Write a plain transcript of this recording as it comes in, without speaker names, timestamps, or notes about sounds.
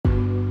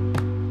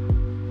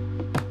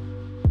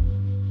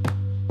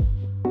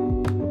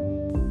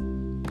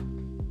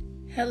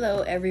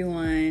Hello,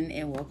 everyone,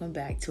 and welcome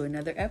back to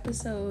another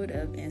episode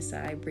of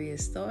Inside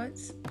Bria's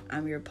Thoughts.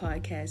 I'm your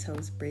podcast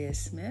host, Bria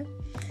Smith,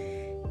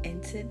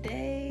 and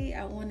today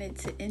I wanted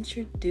to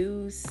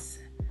introduce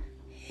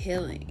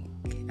healing.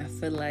 I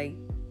feel like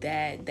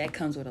that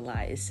comes with a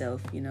lot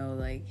itself,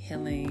 like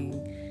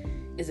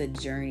healing is a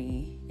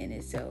journey in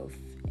itself,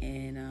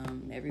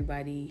 and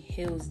everybody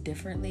heals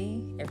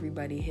differently.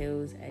 Everybody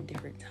heals at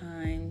different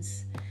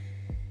times,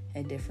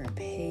 at different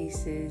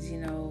paces,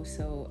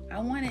 so I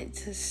wanted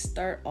to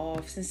start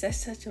off, since that's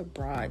such a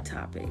broad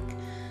topic,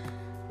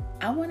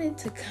 I wanted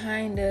to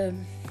kind of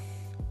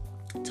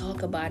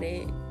talk about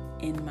it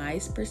in my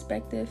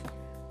perspective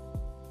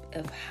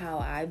of how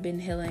I've been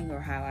healing,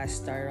 or how I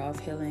started off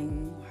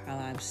healing, how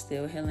I'm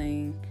still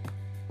healing.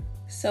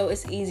 So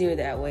it's easier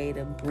that way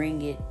to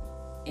bring it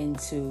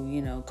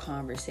into,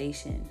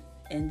 conversation.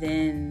 And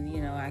then,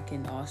 I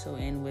can also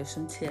end with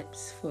some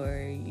tips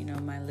for,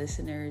 my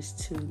listeners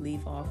to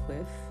leave off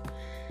with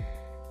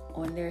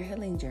on their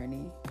healing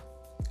journey.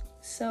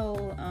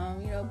 So,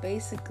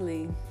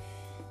 basically,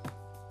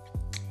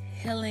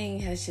 healing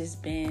has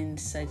just been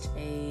such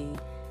a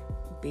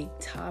big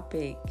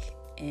topic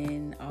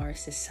in our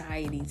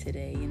society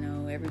today.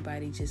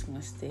 Everybody just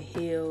wants to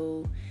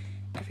heal.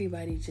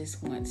 Everybody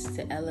just wants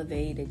to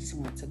elevate. They just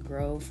want to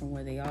grow from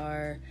where they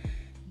are.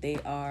 They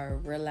are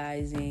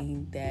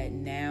realizing that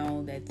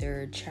now that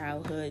their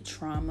childhood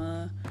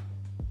trauma,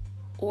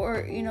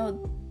 or,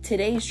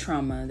 today's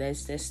trauma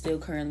that's still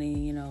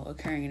currently,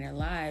 occurring in their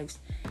lives,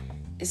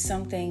 is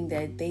something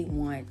that they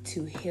want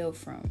to heal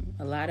from.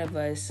 A lot of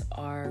us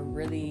are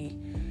really,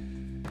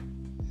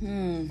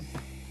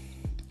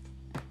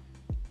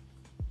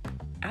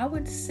 I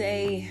would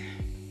say,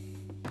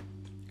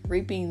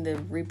 reaping the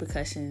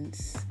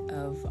repercussions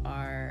of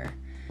our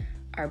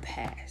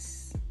past.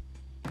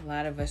 A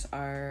lot of us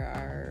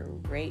are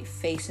right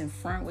face in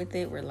front with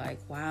it. We're like,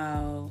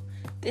 wow,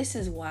 this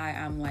is why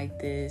I'm like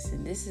this,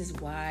 and this is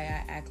why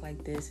I act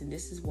like this, and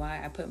this is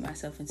why I put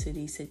myself into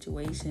these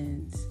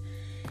situations,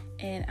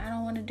 and I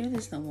don't want to do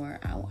this no more.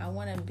 I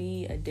want to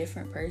be a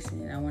different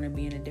person, and I want to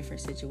be in a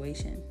different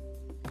situation.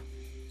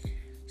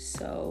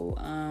 So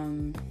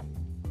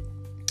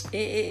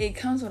it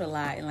comes with a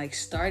lot, and like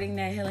starting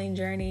that healing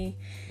journey,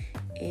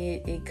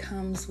 it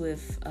comes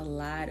with a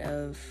lot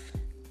of,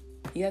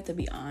 you have to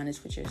be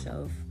honest with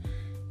yourself.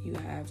 You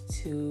have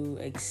to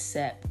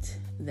accept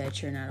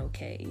that you're not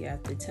okay. You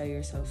have to tell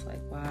yourself, like,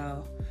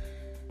 wow,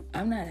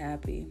 I'm not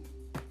happy.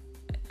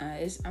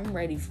 I'm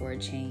ready for a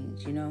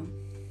change,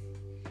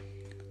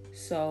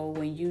 So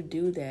when you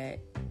do that,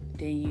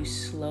 then you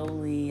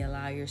slowly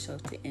allow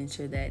yourself to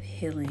enter that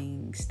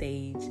healing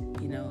stage, and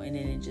then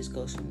it just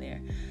goes from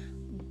there.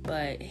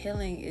 But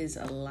healing is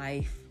a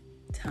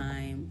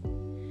lifetime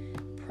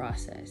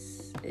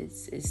process.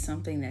 It's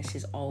something that's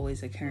just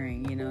always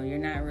occurring. You're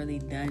not really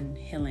done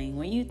healing.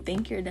 When you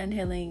think you're done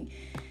healing,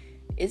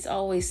 it's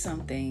always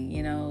something.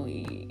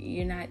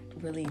 You're not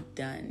really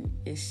done.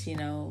 It's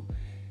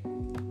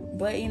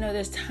but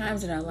there's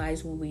times in our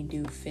lives when we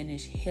do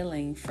finish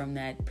healing from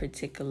that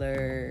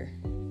particular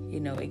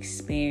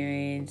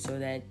experience, or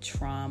that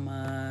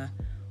trauma,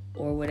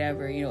 or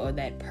whatever, or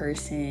that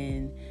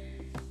person.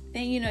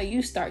 Then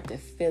you start to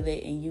feel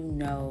it, and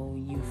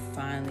you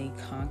finally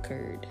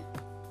conquered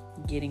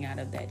getting out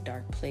of that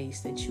dark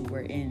place that you were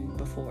in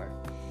before.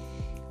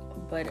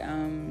 But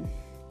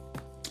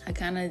I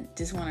kind of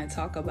just want to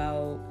talk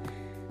about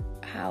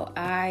how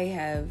I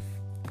have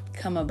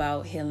come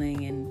about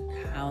healing, and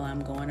how I'm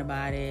going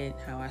about it,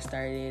 how I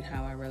started,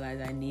 how I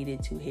realized I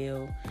needed to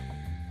heal.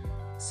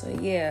 So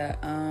yeah,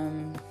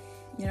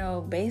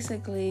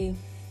 basically,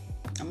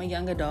 I'm a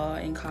young adult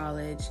in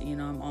college.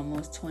 I'm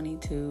almost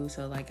 22,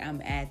 so like I'm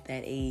at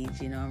that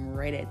age. I'm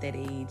right at that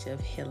age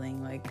of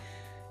healing, like,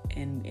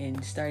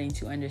 and starting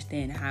to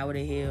understand how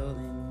to heal,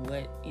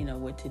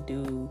 and what to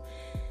do,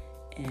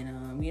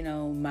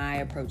 and my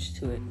approach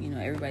to it.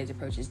 Everybody's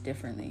approach is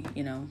differently.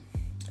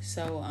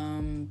 So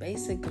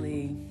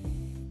basically,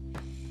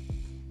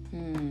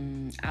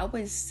 I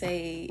would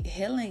say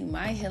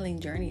my healing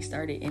journey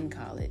started in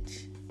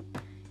college.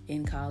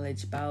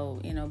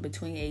 About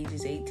between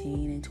ages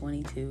 18 and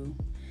 22.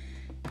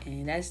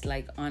 And that's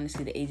like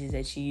honestly the ages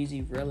that you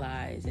usually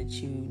realize that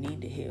you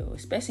need to heal,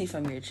 especially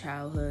from your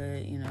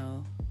childhood,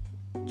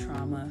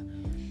 trauma.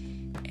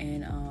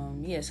 And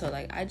so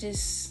like I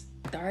just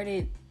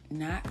started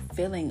not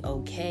feeling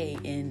okay,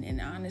 and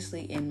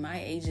honestly in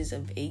my ages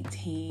of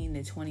 18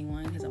 to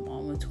 21, because I'm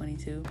almost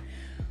 22,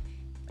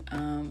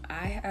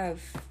 I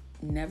have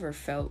never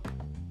felt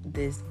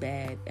this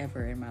bad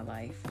ever in my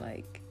life,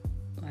 like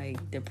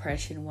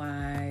depression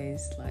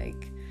wise,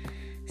 like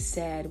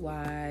sad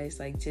wise,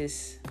 like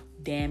just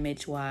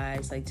damage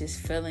wise, like just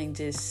feeling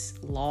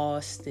just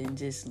lost and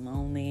just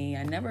lonely.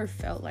 I never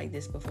felt like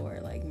this before.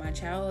 Like my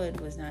childhood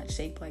was not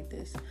shaped like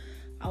this.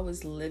 I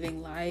was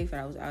living life, and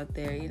I was out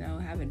there,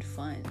 having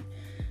fun.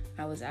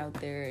 I was out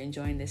there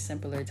enjoying the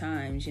simpler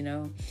times,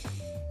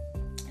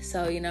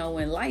 So,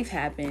 when life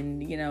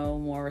happened,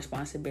 more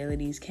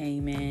responsibilities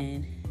came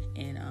in,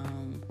 and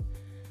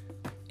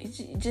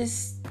it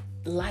just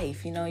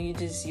life,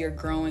 you're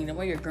growing. The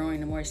more you're growing,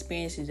 the more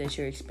experiences that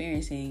you're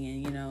experiencing,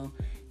 and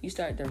you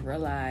start to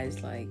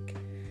realize, like,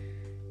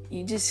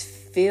 you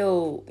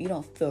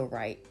don't feel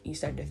right. You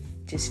start to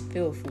just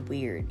feel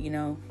weird,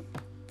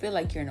 feel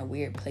like you're in a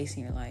weird place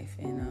in your life,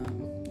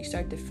 and you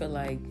start to feel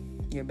like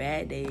your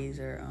bad days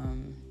are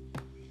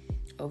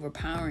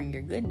overpowering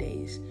your good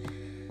days.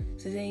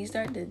 So then you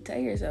start to tell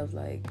yourself,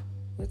 like,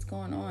 what's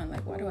going on?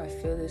 Like, why do I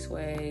feel this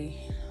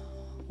way?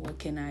 What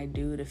can I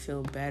do to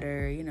feel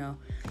better?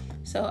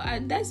 So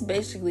that's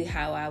basically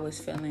how I was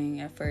feeling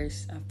at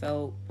first. I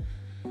felt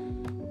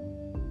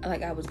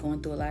like I was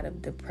going through a lot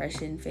of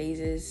depression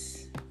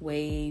phases,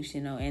 waves,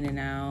 in and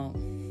out.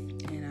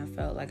 And I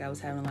felt like I was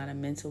having a lot of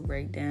mental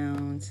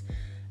breakdowns.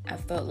 I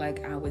felt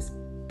like I was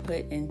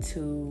put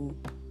into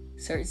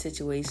certain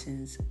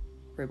situations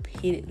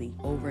repeatedly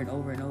over and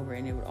over and over,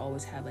 and it would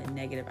always have a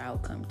negative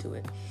outcome to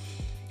it.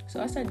 So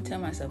I started to tell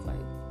myself,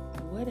 like,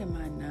 what am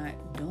I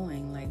not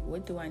doing? Like,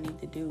 what do I need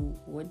to do?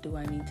 What do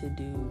I need to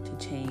do to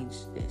change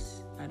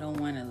this? I don't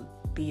want to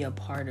be a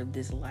part of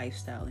this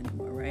lifestyle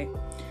anymore, right?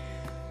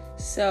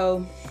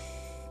 So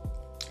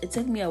it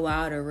took me a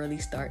while to really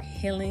start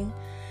healing.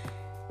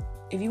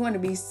 If you want to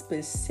be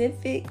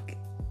specific,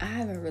 I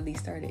haven't really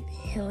started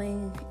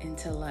healing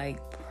until like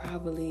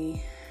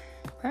probably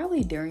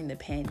during the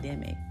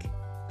pandemic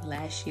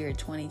last year,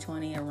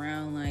 2020,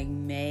 around like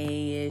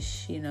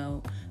May-ish,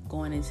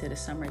 going into the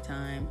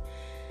summertime.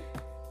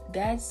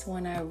 That's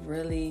when I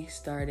really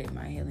started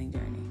my healing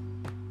journey.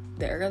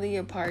 The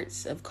earlier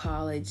parts of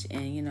college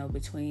and,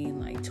 between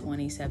like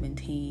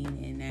 2017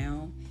 and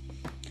now,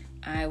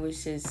 I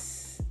was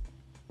just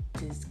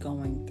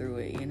going through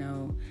it, and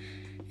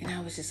I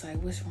was just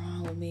like, what's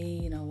wrong with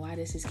me? Why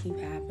does this keep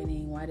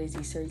happening? Why does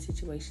these certain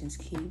situations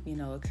keep,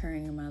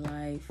 occurring in my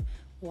life?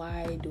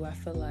 Why do I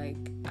feel like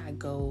I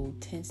go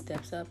 10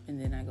 steps up and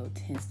then I go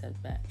 10 steps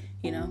back,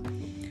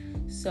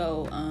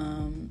 So,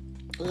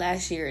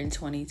 last year in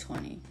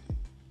 2020,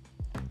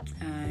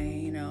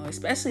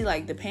 especially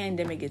like the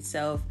pandemic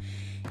itself,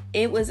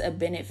 it was a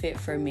benefit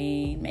for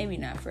me, maybe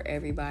not for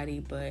everybody,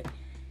 but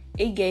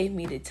it gave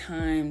me the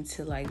time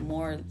to like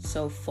more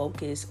so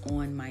focus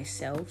on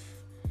myself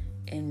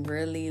and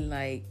really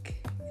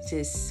like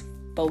just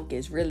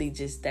focus,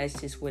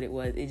 that's just what it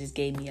was. It just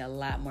gave me a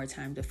lot more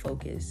time to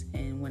focus.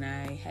 And when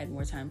I had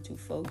more time to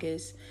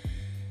focus,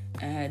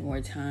 I had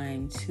more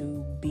time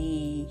to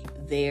be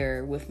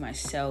there with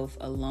myself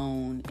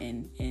alone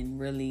and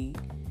really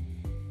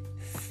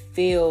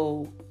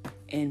feel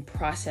and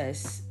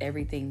process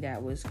everything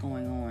that was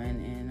going on.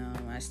 And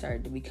I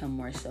started to become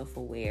more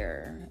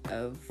self-aware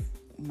of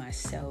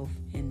myself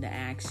and the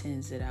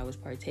actions that I was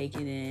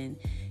partaking in,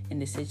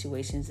 and the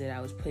situations that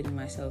I was putting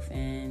myself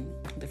in,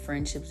 the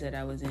friendships that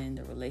I was in,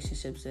 the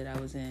relationships that I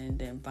was in,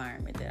 the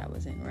environment that I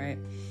was in, right?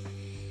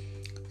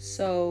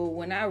 So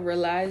when I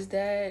realized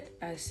that,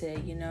 I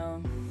said,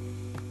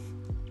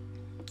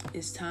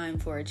 it's time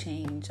for a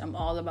change. I'm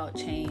all about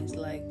change.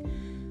 Like,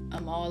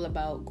 I'm all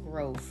about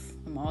growth.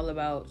 I'm all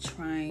about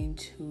trying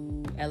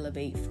to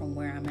elevate from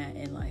where I'm at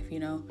in life,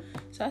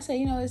 So I said,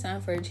 it's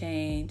time for a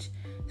change.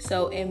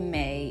 So in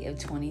May of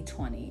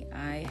 2020,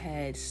 I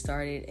had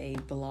started a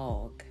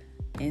blog,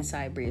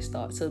 Inside Bria's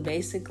Thoughts. So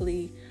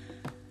basically,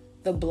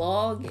 the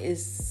blog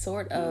is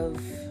sort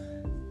of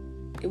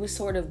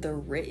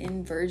the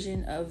written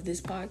version of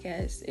this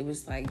podcast. It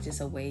was like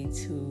just a way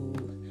to,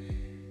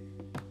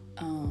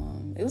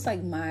 it was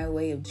like my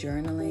way of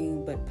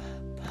journaling, but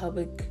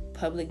public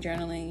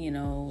journaling,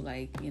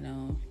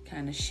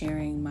 kind of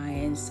sharing my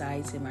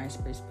insights and my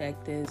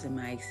perspectives and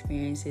my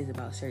experiences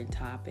about certain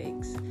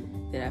topics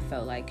that I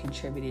felt like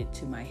contributed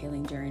to my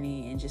healing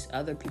journey and just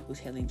other people's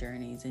healing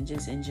journeys, and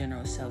just in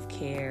general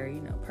self-care,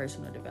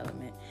 personal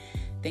development,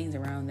 things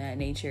around that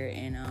nature.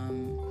 And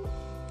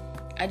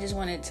I just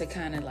wanted to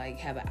kind of like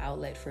have an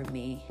outlet for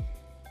me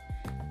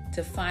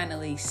to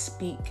finally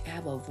speak,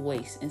 have a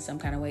voice in some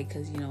kind of way.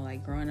 Because,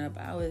 like growing up,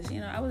 I was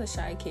a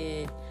shy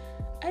kid.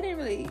 I didn't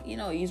really,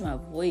 use my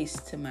voice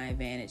to my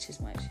advantage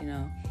as much,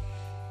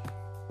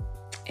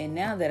 And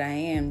now that I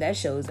am, that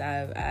shows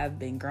I've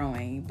been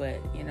growing.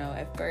 But,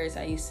 at first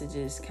I used to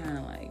just kind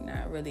of like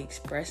not really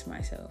express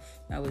myself.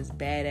 I was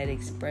bad at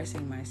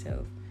expressing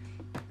myself.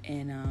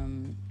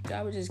 And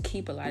I would just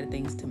keep a lot of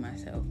things to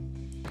myself.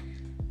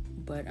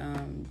 But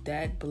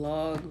that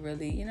blog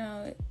really,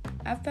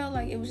 I felt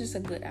like it was just a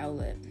good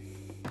outlet.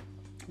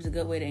 It was a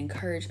good way to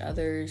encourage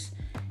others.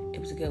 It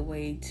was a good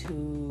way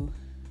to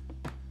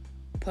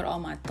put all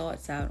my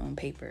thoughts out on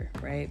paper,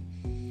 right?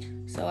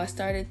 So I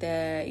started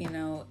that,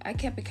 I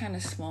kept it kind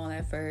of small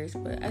at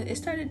first, but it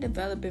started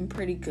developing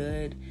pretty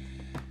good.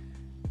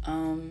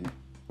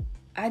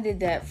 I did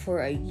that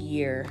for a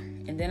year,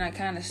 and then I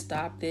kind of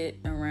stopped it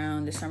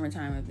around the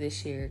summertime of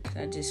this year because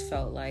I just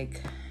felt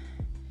like,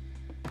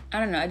 I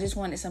don't know, I just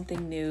wanted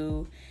something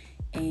new,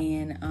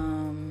 and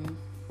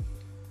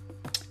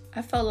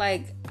I felt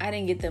like I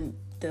didn't get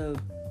the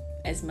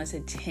as much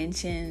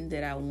attention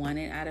that I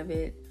wanted out of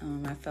it.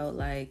 I felt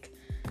like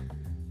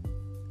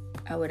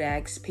I would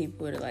ask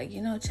people to like,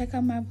 check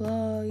out my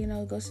blog,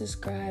 go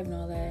subscribe and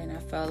all that. And I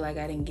felt like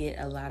I didn't get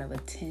a lot of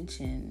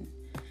attention.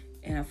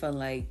 And I felt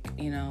like,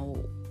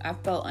 I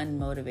felt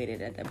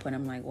unmotivated at that point.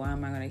 I'm like, why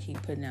am I going to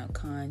keep putting out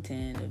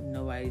content if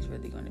nobody's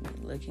really going to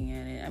be looking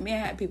at it? I mean, I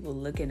had people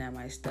looking at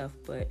my stuff,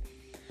 but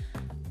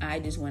I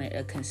just wanted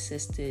a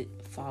consistent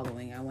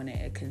following. I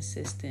wanted a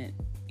consistent,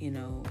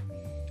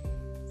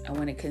 I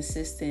wanted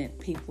consistent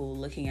people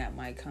looking at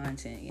my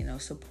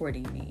content,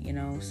 supporting me,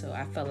 So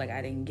I felt like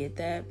I didn't get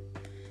that.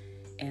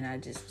 And I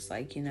just was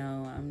like,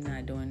 I'm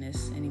not doing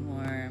this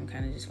anymore. I'm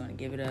kind of just going to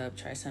give it up,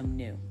 try something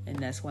new. And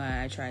that's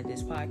why I tried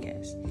this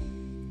podcast.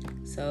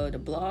 So the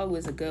blog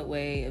was a good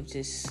way of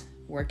just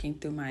working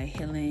through my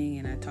healing.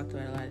 And I talked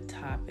about a lot of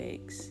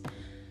topics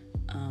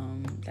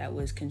that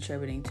was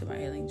contributing to my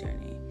healing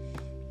journey.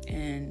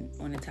 And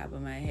on the top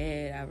of my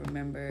head, I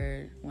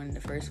remember one of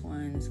the first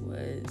ones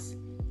was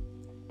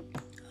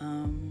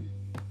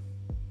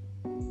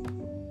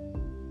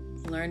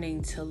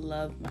learning to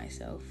love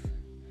myself.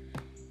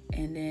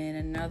 And then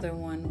another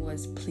one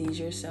was please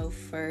yourself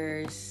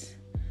first.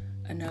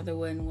 Another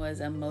one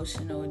was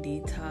emotional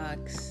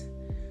detox.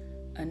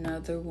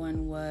 Another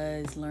one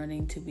was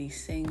learning to be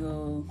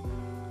single.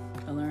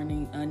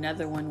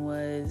 Another one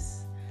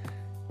was,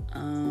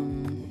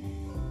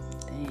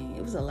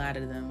 it was a lot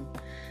of them.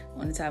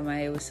 On the top of my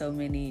head was so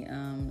many.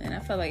 And I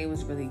felt like it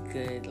was really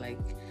good, like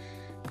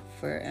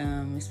for,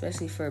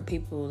 especially for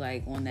people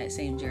like on that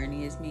same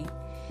journey as me.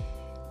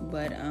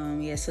 But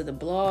so the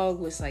blog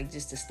was like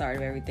just the start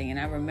of everything. And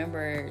I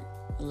remember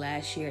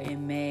last year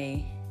in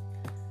May,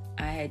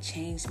 I had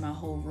changed my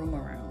whole room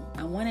around.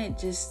 I wanted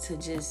to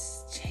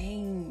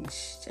change.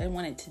 I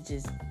wanted to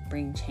just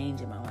bring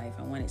change in my life.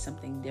 I wanted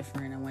something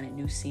different. I wanted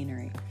new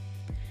scenery.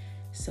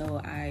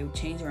 So I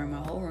changed around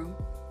my whole room,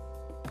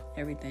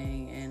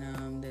 everything.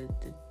 And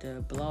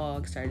the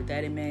blog started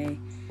that in May.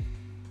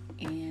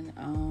 And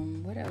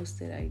what else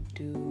did I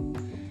do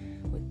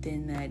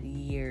within that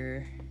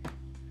year?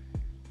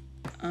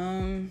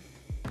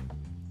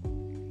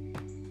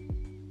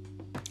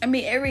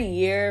 Every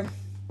year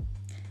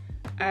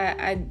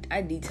I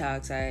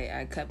detox.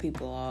 I cut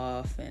people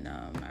off and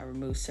I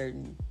remove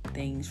certain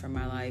things from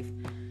my life.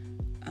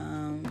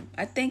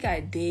 I think I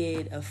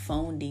did a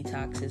phone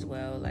detox as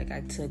well. Like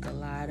I took a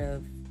lot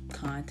of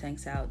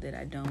contacts out that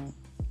I don't,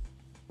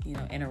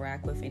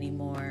 interact with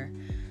anymore.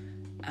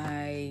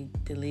 I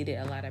deleted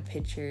a lot of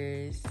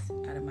pictures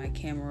out of my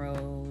camera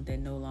roll that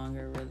no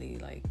longer really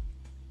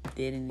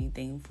did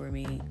anything for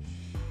me.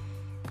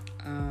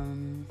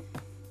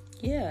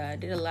 I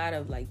did a lot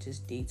of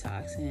just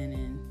detoxing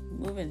and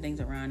moving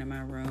things around in my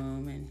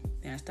room, and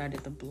then I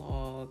started the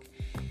blog,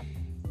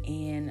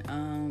 and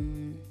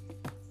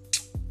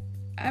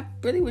I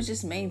really was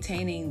just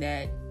maintaining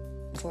that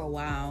for a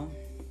while,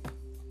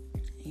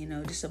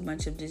 just a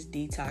bunch of just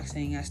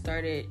detoxing. I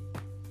started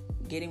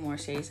getting more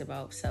serious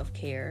about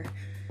self-care,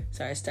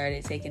 so I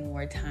started taking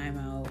more time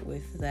out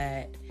with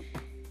that.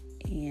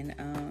 And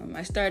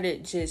I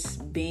started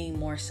just being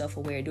more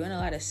self-aware, doing a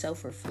lot of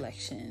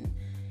self-reflection.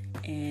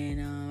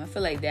 And I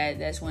feel like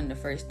that's one of the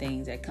first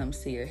things that comes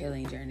to your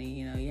healing journey.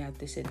 You have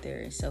to sit there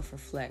and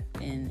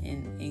self-reflect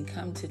and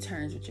come to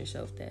terms with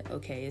yourself that,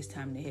 okay, it's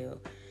time to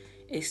heal.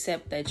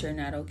 Accept that you're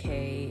not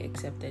okay.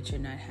 Accept that you're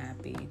not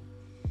happy.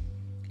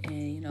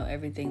 And,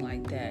 everything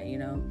like that,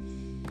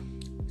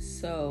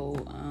 So,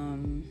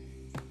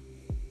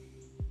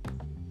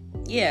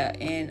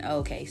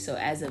 so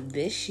as of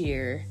this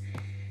year,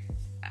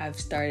 I've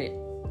started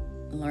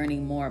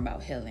learning more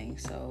about healing.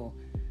 So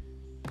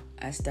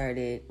I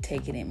started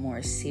taking it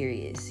more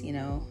serious,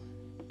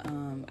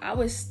 I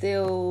was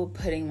still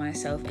putting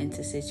myself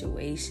into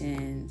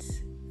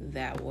situations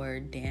that were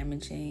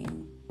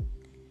damaging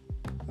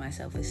my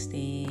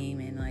self-esteem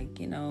and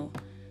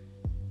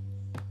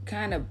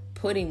kind of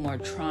putting more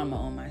trauma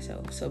on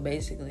myself. So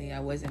basically I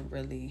wasn't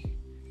really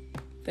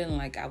feeling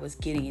like I was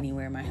getting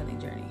anywhere in my healing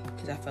journey,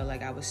 because I felt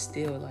like I was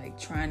still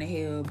trying to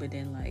heal, but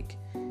then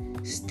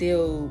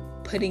still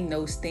putting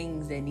those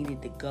things that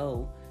needed to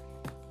go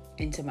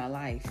into my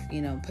life,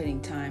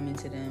 putting time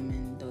into them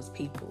and those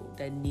people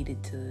that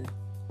needed to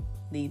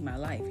leave my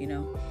life,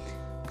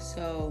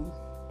 So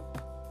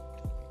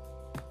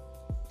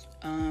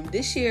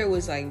this year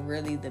was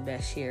really the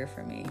best year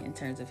for me in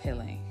terms of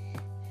healing.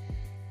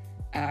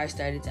 I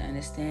started to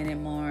understand it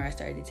more. I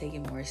started to take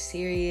it more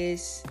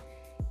serious.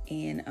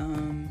 And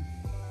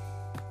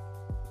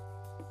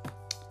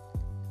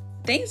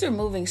things are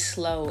moving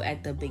slow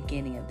at the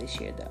beginning of this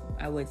year, though.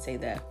 I would say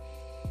that.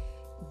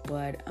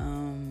 But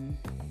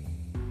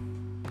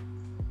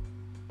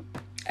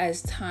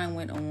as time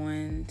went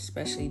on,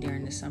 especially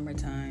during the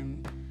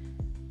summertime,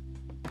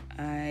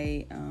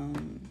 I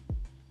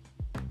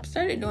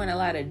started doing a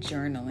lot of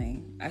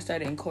journaling. I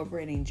started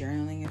incorporating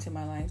journaling into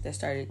my life. That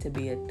started to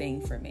be a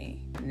thing for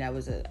me. And that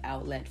was an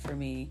outlet for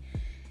me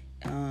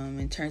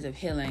in terms of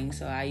healing.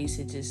 So I used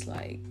to just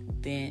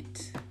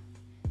vent,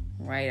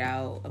 write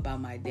out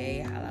about my day,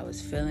 how I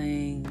was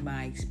feeling,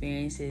 my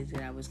experiences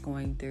that I was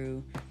going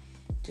through.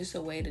 Just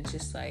a way to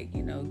just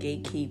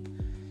gatekeep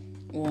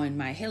on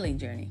my healing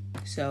journey.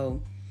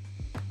 So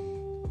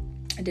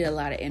I did a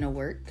lot of inner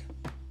work.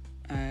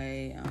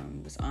 I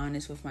was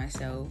honest with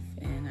myself,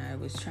 and I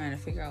was trying to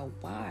figure out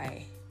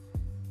why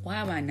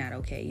am I not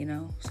okay?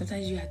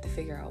 Sometimes you have to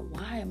figure out,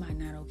 why am I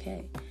not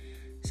okay?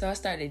 So I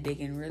started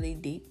digging really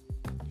deep,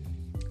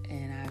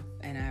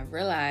 and I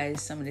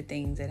realized some of the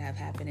things that have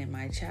happened in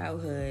my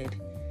childhood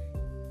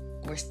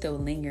were still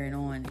lingering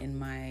on in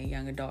my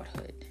young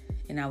adulthood,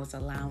 and I was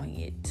allowing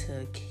it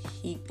to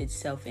keep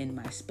itself in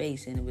my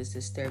space, and it was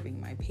disturbing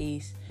my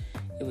peace.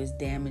 It was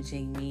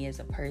damaging me as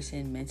a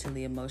person,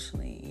 mentally,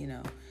 emotionally,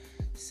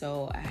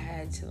 So I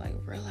had to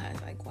realize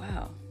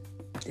wow,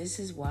 this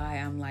is why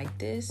I'm like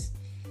this,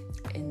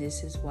 and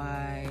this is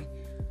why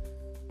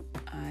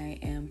I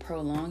am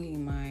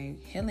prolonging my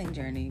healing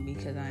journey,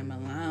 because I'm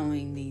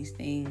allowing these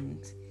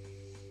things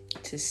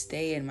to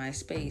stay in my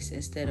space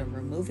instead of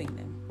removing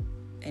them.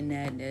 And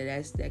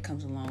that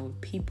comes along with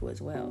people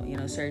as well.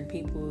 Certain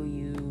people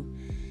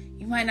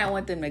you might not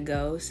want them to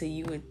go, so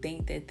you would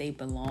think that they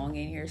belong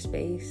in your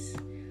space,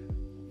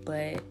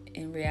 but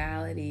in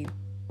reality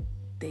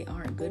they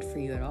aren't good for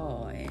you at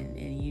all,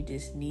 and you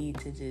just need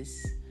to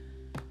just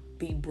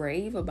be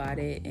brave about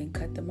it and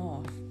cut them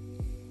off.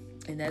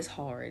 And that's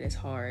hard. It's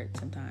hard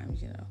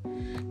sometimes,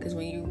 because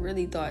when you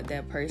really thought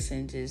that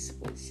person just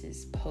was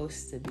just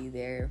supposed to be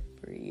there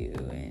for you,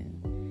 and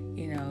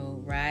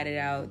ride it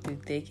out through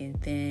thick and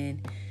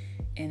thin,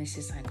 and it's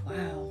just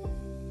wow,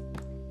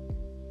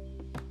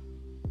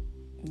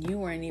 you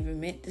weren't even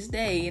meant to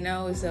stay,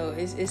 so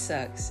it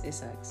sucks.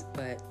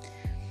 But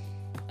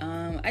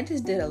I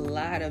just did a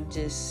lot of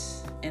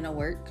just inner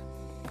work.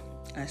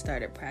 I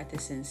started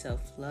practicing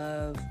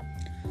self-love.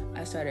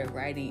 I started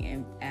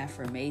writing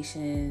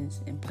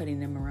affirmations and putting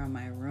them around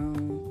my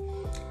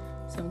room.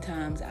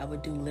 Sometimes I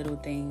would do little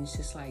things,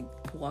 just like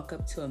walk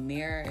up to a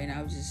mirror and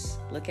I would just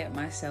look at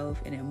myself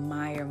and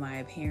admire my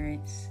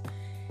appearance,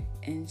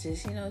 and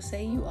just,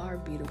 say you are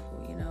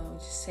beautiful,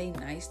 just say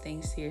nice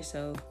things to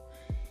yourself.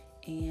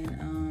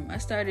 And I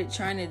started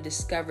trying to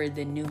discover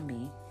the new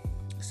me.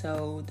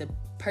 So the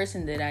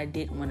person that I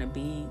didn't want to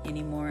be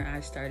anymore,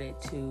 I started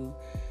to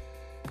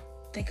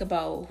think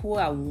about who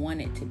I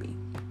wanted to be.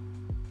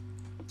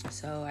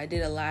 So I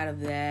did a lot of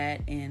that,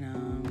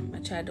 and I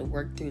tried to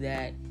work through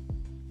that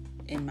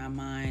in my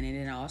mind, and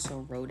then I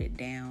also wrote it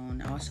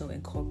down. I also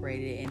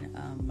incorporated it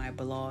in my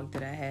blog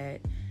that I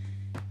had,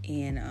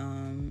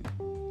 and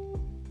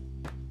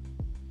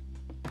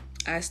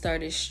I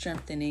started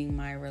strengthening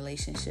my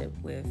relationship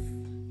with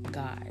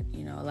God.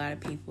 A lot of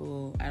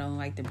people, I don't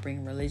like to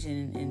bring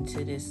religion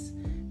into this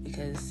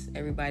because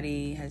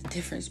everybody has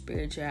different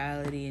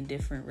spirituality and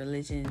different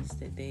religions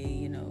that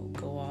they,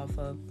 go off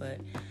of, but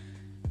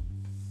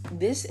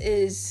this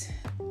is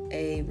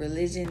a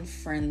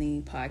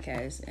religion-friendly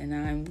podcast, and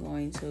I'm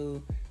going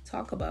to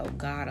talk about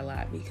God a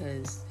lot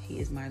because He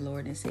is my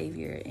Lord and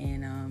Savior,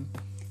 and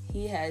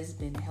He has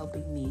been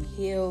helping me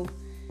heal.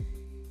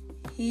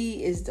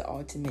 He is the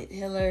ultimate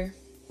healer,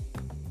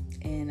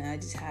 and I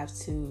just have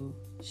to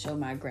show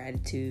my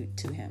gratitude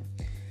to Him.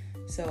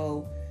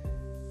 So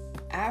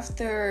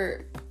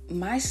after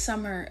my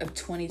summer of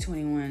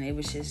 2021, it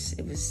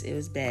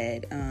was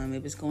bad.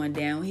 It was going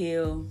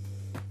downhill.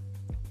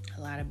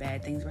 A lot of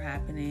bad things were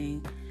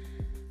happening.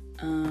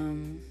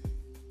 And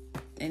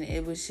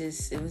it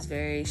was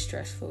very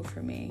stressful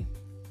for me.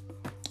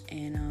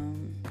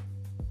 And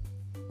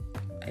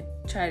I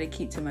try to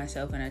keep to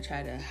myself, and I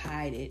try to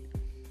hide it.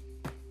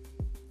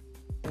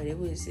 But it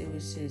was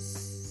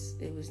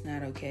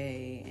not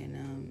okay.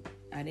 And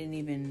I didn't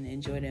even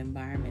enjoy the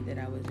environment that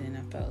I was in.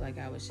 I felt like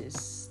I was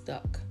just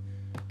stuck.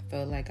 I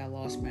felt like I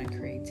lost my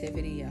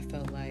creativity. I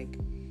felt like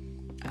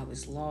I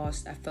was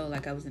lost. I felt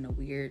like I was in a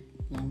weird,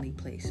 lonely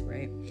place,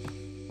 right?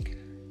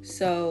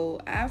 So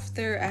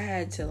after I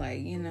had to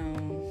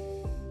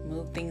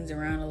move things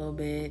around a little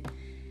bit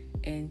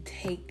and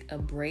take a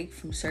break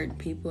from certain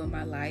people in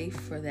my life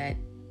for that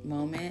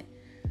moment,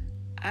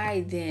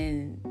 I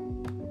then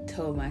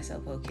told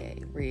myself,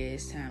 okay, Rhea,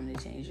 it's time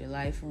to change your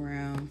life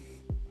around.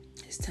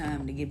 It's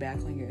time to get back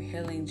on your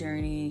healing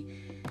journey.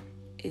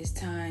 It's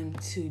time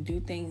to do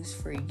things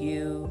for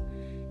you.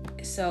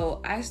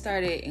 So I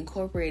started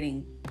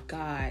incorporating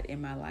God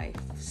in my life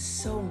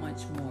so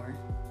much more.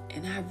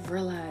 And I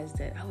realized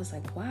that I was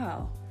like,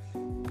 wow,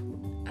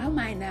 I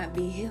might not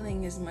be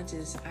healing as much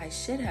as I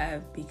should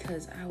have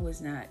because I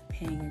was not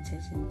paying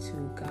attention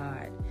to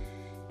God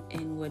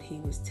and what He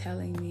was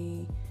telling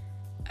me.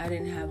 I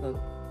didn't have a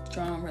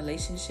strong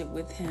relationship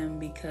with Him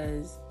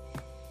because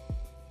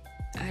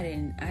I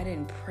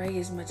didn't pray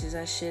as much as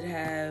I should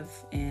have,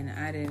 and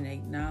I didn't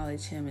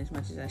acknowledge Him as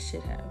much as I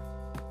should have.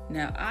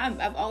 Now,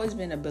 I've always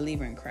been a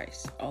believer in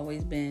Christ.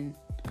 Always been.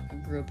 I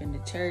grew up in the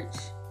church.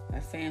 My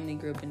family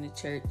grew up in the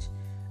church.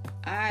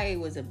 I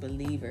was a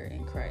believer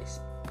in Christ.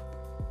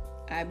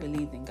 I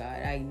believed in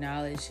God. I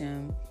acknowledged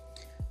Him.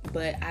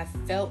 But I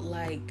felt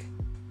like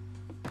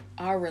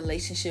our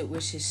relationship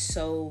was just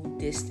so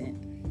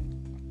distant.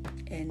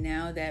 And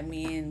now that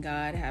me and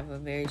God have a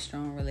very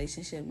strong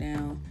relationship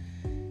now,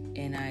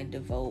 and I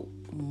devote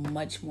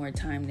much more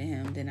time to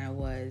him than I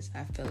was.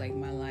 I feel like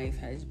my life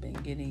has been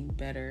getting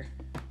better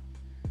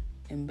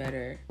and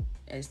better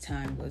as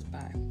time goes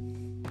by.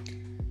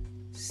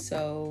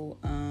 So,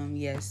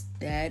 yes,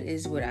 that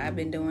is what I've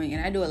been doing.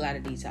 And I do a lot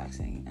of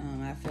detoxing.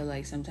 I feel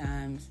like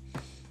sometimes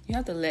you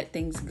have to let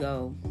things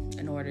go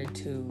in order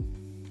to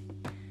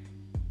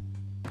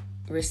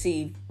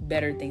receive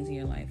better things in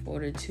your life, in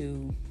order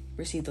to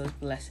receive those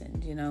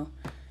blessings,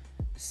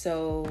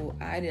 So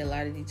I did a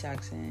lot of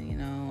detoxing,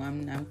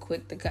 I'm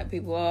quick to cut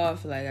people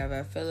off. Like, if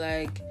I feel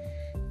like,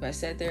 if I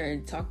sat there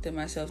and talked to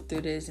myself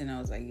through this and I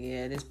was like,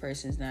 yeah, this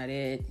person's not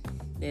it.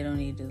 They don't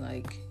need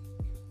to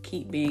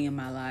keep being in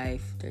my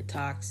life. They're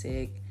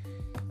toxic.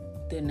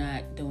 They're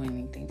not doing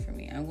anything for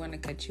me. I'm going to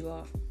cut you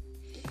off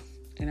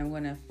and I'm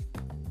going to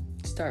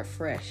start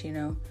fresh,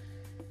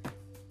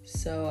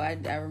 So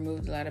I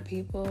removed a lot of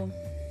people.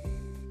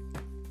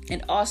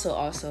 And also,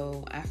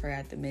 I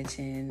forgot to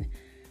mention,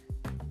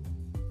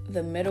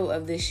 the middle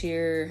of this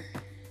year,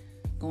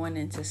 going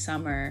into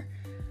summer,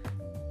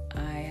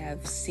 I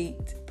have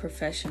sought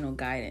professional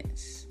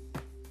guidance.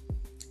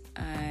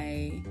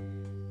 I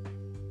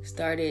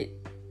started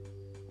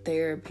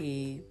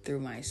therapy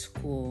through my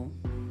school,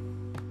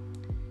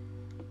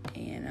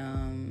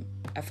 and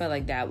I felt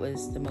like that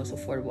was the most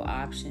affordable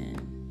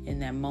option in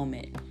that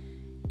moment.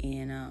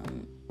 And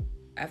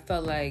I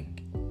felt like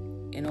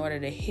in order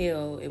to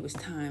heal, it was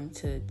time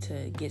to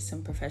get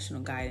some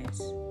professional guidance,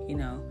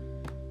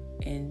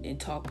 and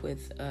talk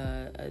with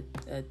a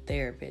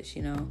therapist,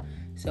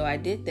 So I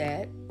did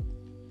that,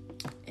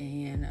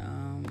 and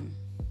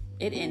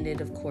it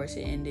ended, of course,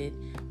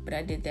 but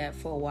I did that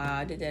for a while.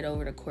 I did that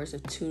over the course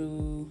of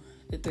 2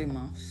 to 3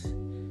 months.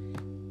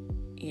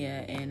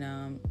 Yeah,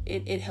 and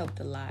it helped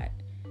a lot,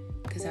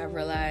 because I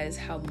realized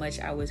how much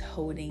I was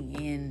holding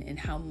in and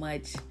how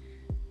much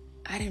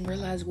I didn't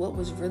realize what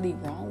was really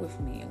wrong with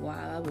me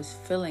while I was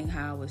feeling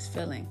how I was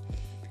feeling.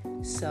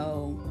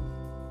 So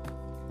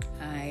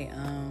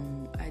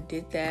I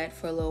did that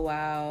for a little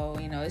while.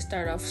 It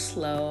started off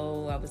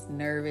slow. I was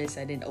nervous.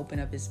 I didn't open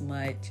up as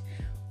much.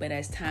 But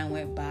as time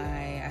went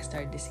by, I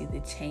started to see the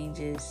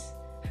changes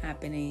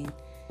happening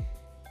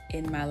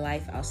in my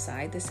life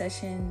outside the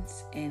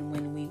sessions. And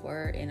when we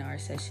were in our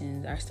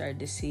sessions, I started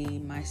to see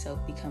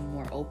myself become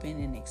more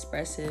open and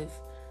expressive.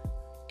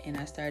 And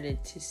I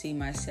started to see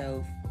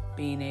myself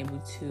being able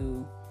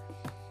to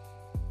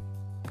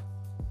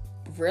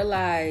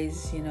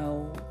realize,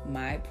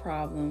 my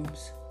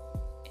problems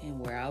and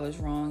where I was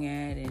wrong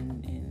at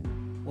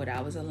and what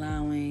I was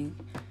allowing.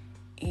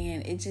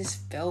 And it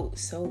just felt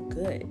so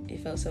good.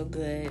 It felt so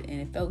good. And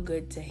it felt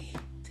good to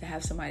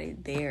have somebody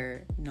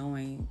there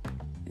knowing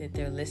that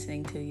they're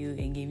listening to you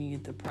and giving you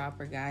the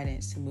proper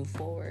guidance to move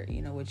forward,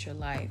 with your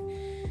life.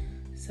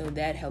 So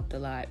that helped a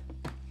lot.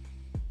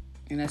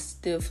 And I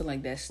still feel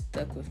like that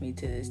stuck with me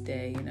to this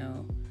day,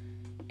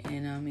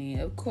 And I mean,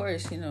 of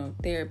course,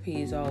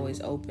 therapy is always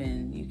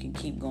open. You can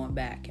keep going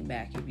back and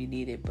back if you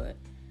need it. But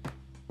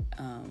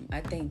I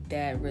think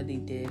that really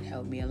did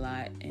help me a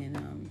lot. And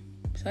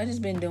so I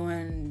just been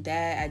doing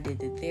that. I did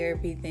the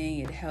therapy thing.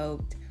 It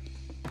helped.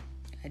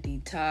 I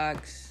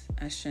detoxed.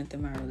 I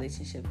strengthened my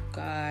relationship with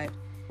God.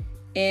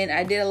 And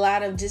I did a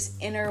lot of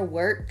just inner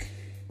work,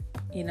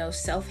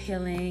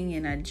 self-healing.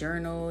 And I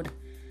journaled.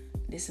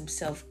 Did some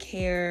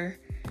self-care.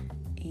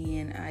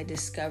 And I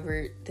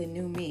discovered the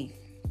new me.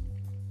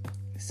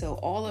 So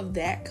all of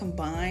that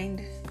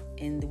combined,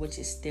 and which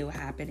is still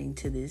happening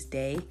to this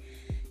day,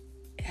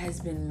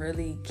 has been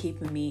really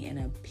keeping me in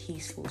a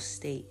peaceful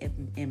state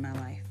in my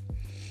life.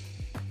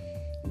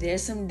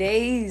 There's some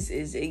days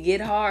it get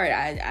hard.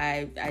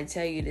 I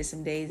tell you, there's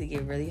some days it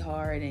get really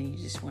hard and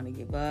you just want to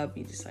give up.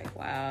 You're just like,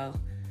 wow,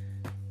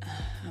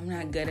 I'm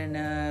not good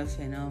enough.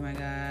 And oh my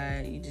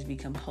God, you just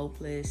become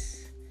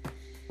hopeless.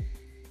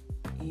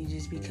 You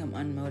just become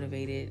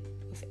unmotivated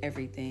with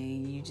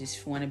everything. You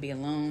just want to be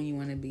alone. You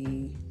want to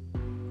be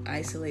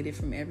isolated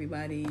from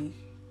everybody.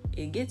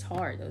 It gets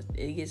hard.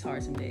 It gets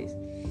hard some days.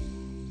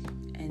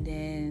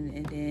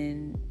 And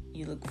then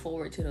you look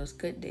forward to those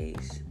good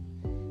days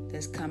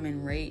that's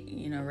coming right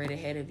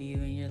ahead of you,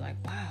 and you're like,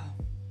 wow,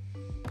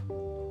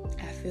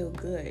 I feel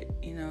good,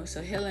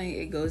 So healing,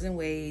 it goes in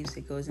waves.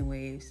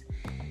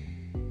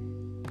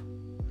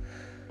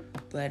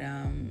 But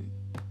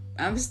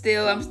I'm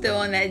still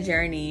on that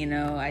journey,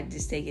 I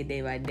just take it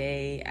day by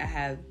day. I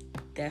have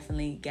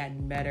definitely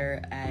gotten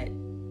better at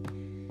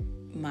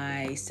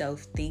my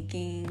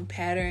self-thinking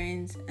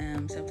patterns.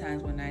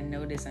 Sometimes when I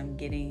notice I'm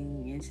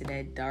getting into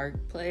that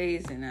dark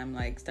place and I'm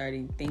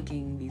starting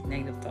thinking these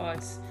negative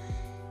thoughts,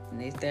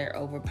 and if they're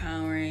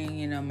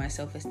overpowering, my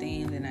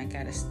self-esteem, then I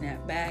gotta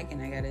snap back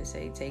and I gotta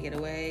say, take it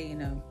away,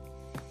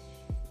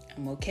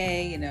 I'm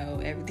okay,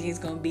 everything's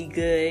gonna be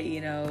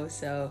good,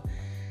 so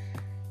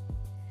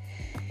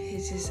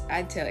it's just,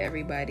 I tell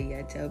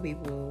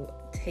people,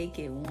 take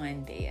it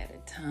one day at a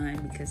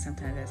time, because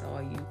sometimes that's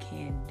all you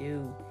can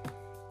do.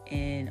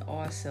 And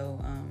also,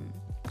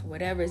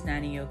 whatever is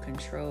not in your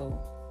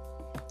control,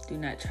 do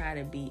not try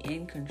to be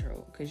in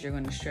control, because you're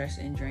going to stress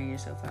and drain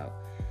yourself out.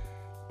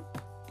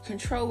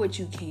 control what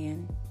you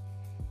can,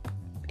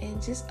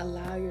 and just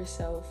allow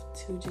yourself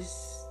to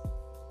just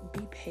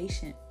be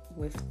patient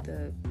with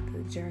the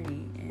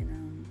journey,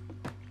 and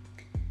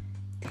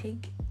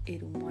take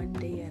it one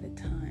day at a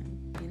time,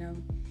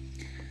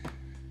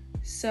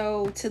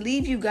 So to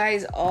leave you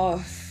guys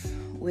off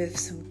with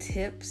some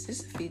tips,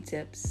 just a few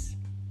tips.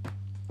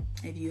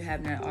 If you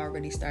have not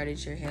already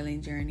started your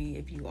healing journey,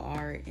 if you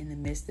are in the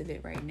midst of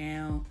it right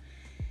now,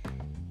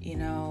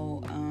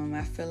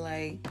 I feel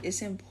like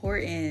it's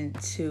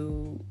important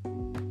to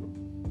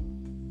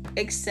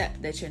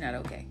accept that you're not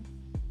okay.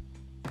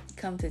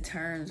 Come to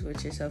terms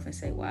with yourself and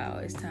say, wow,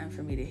 it's time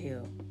for me to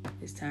heal.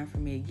 It's time for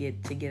me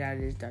to get out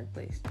of this dark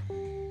place.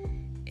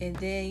 And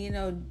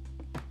then,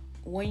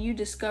 when you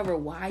discover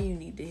why you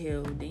need to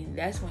heal, then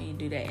that's when you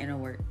do that inner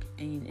work.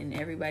 And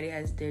everybody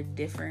has their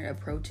different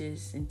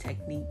approaches and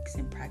techniques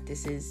and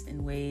practices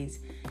and ways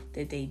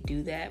that they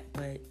do that.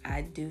 But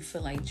I do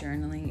feel like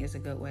journaling is a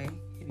good way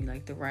if you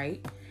like to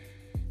write.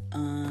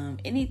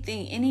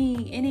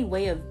 Any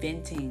way of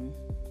venting,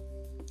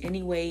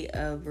 any way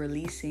of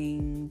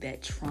releasing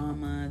that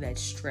trauma, that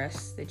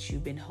stress that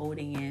you've been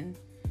holding in,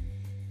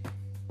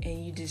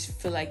 and you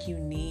just feel like you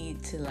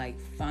need to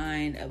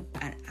find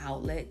an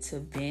outlet to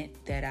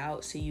vent that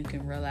out so you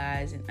can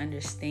realize and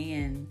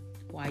understand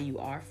why you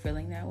are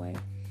feeling that way.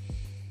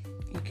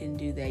 You can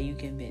do that. You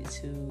can vent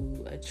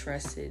to a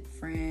trusted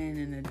friend,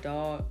 an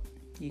adult.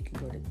 You can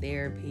go to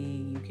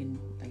therapy. You can,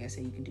 like I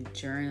said, you can do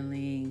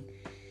journaling.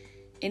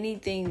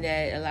 Anything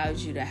that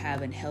allows you to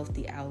have a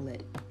healthy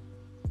outlet.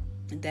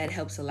 That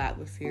helps a lot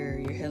with your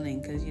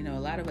healing, because a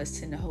lot of us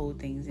tend to hold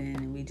things in,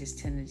 and we just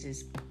tend to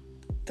just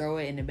throw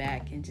it in the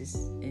back and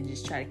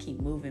just try to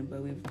keep moving,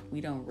 but we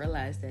don't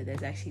realize that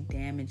that's actually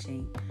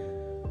damaging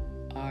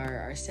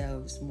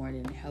ourselves more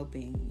than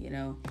helping,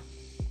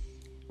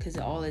 because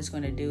all it's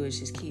going to do is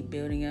just keep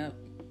building up.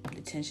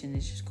 The tension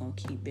is just going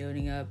to keep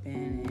building up,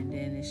 and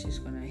then it's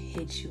just going to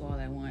hit you all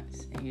at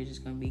once, and you're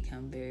just going to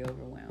become very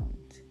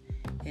overwhelmed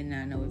and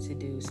not know what to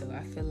do. So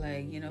I feel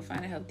like,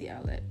 find a healthy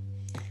outlet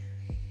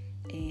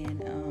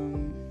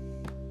and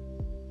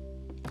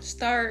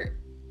start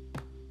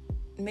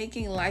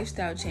making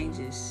lifestyle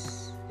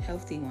changes,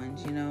 healthy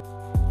ones,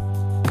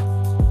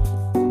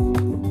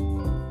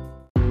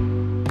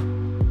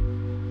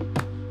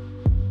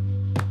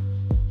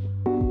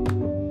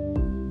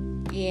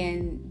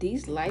 And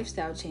these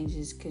lifestyle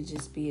changes could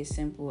just be as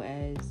simple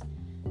as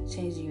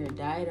changing your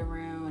diet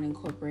around,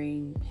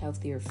 incorporating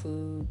healthier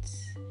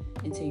foods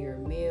into your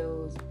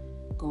meals,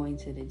 going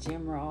to the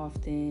gym more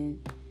often,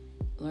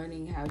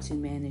 learning how to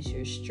manage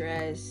your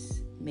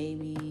stress,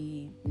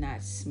 maybe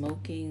not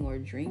smoking or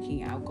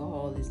drinking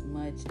alcohol as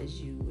much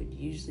as you would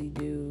usually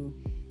do,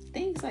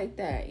 things like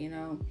that,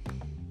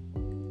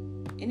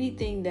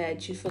 anything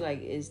that you feel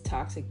like is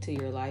toxic to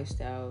your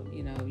lifestyle,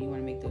 you want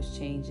to make those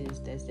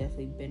changes, that's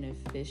definitely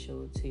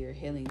beneficial to your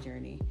healing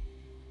journey.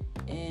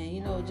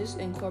 And just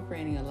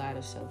incorporating a lot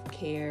of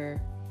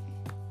self-care,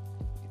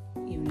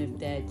 even if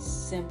that's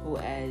simple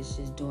as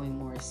just doing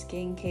more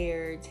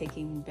skincare,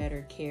 taking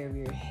better care of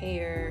your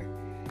hair,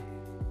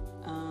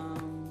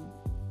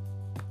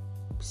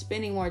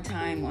 spending more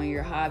time on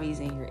your hobbies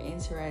and your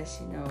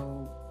interests,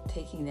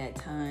 taking that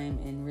time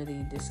and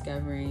really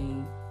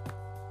discovering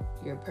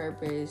your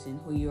purpose and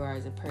who you are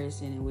as a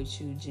person and what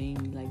you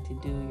genuinely like to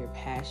do, your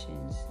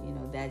passions,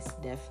 that's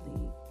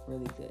definitely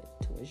really good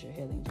towards your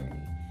healing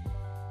journey.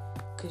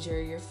 Because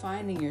you're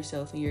finding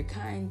yourself and you're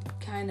kind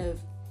of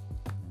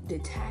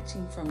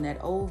detaching from that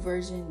old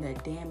version,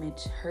 that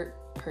damaged,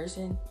 hurt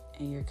person,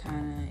 and you're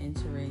kind of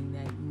entering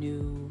that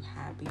new,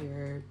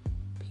 happier,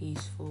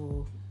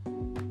 peaceful,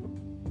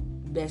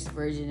 best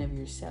version of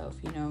yourself,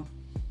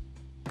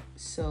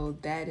 So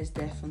that is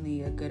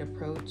definitely a good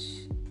approach.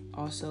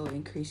 Also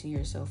increasing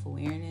your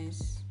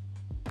self-awareness,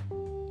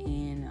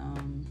 and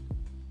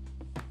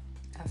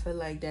I feel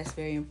like that's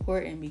very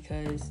important,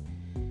 because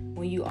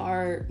when you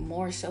are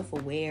more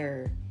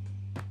self-aware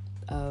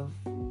of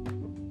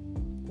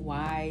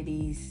why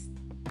these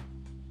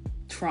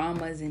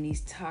traumas and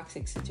these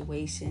toxic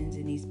situations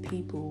and these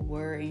people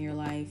were in your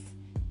life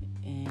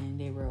and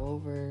they were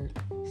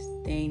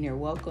overstaying their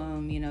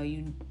welcome,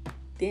 you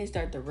then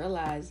start to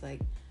realize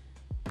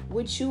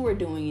what you were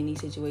doing in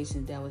these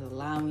situations that was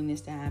allowing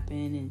this to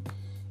happen,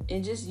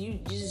 and just you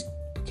just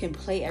can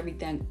play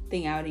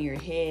everything out in your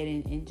head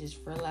and just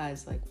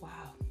realize wow,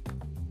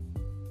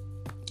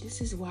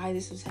 this is why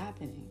this was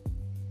happening.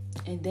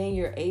 And then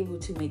you're able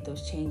to make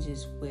those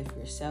changes with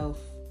yourself,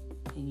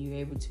 and you're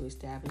able to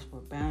establish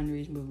more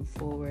boundaries moving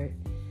forward.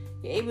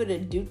 You're able to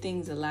do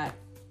things a lot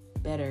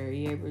better.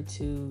 You're able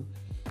to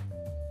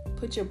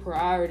put your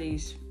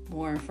priorities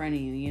more in front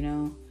of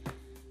you,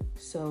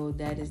 So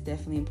that is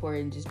definitely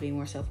important, just being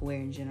more self-aware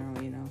in general,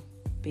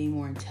 being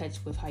more in touch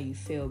with how you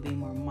feel, being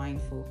more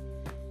mindful.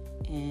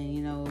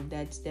 And,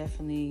 that's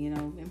definitely,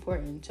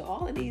 important. So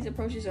all of these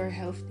approaches are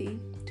healthy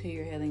to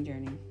your healing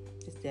journey.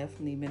 It's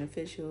definitely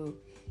beneficial.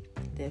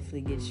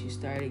 Definitely gets you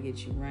started,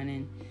 gets you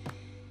running.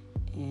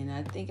 And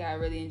I think I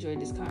really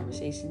enjoyed this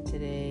conversation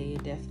today.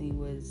 It definitely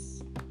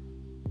was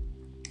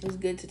it was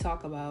good to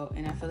talk about,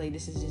 and I feel like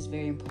this is just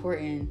very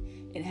important.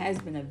 It has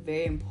been a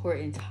very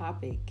important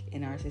topic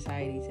in our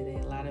society today.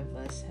 A lot of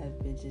us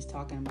have been just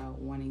talking about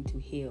wanting to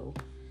heal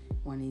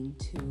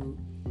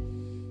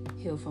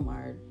from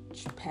our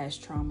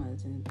past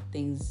traumas and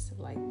things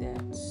like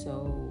that.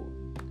 So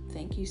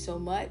thank you so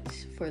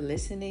much for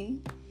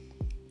listening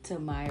to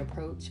my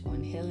approach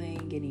on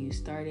healing, getting you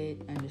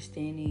started,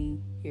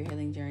 understanding your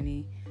healing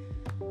journey.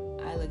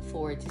 I look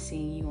forward to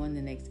seeing you on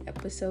the next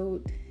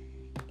episode,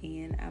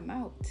 and I'm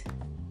out.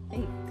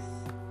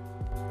 Thanks.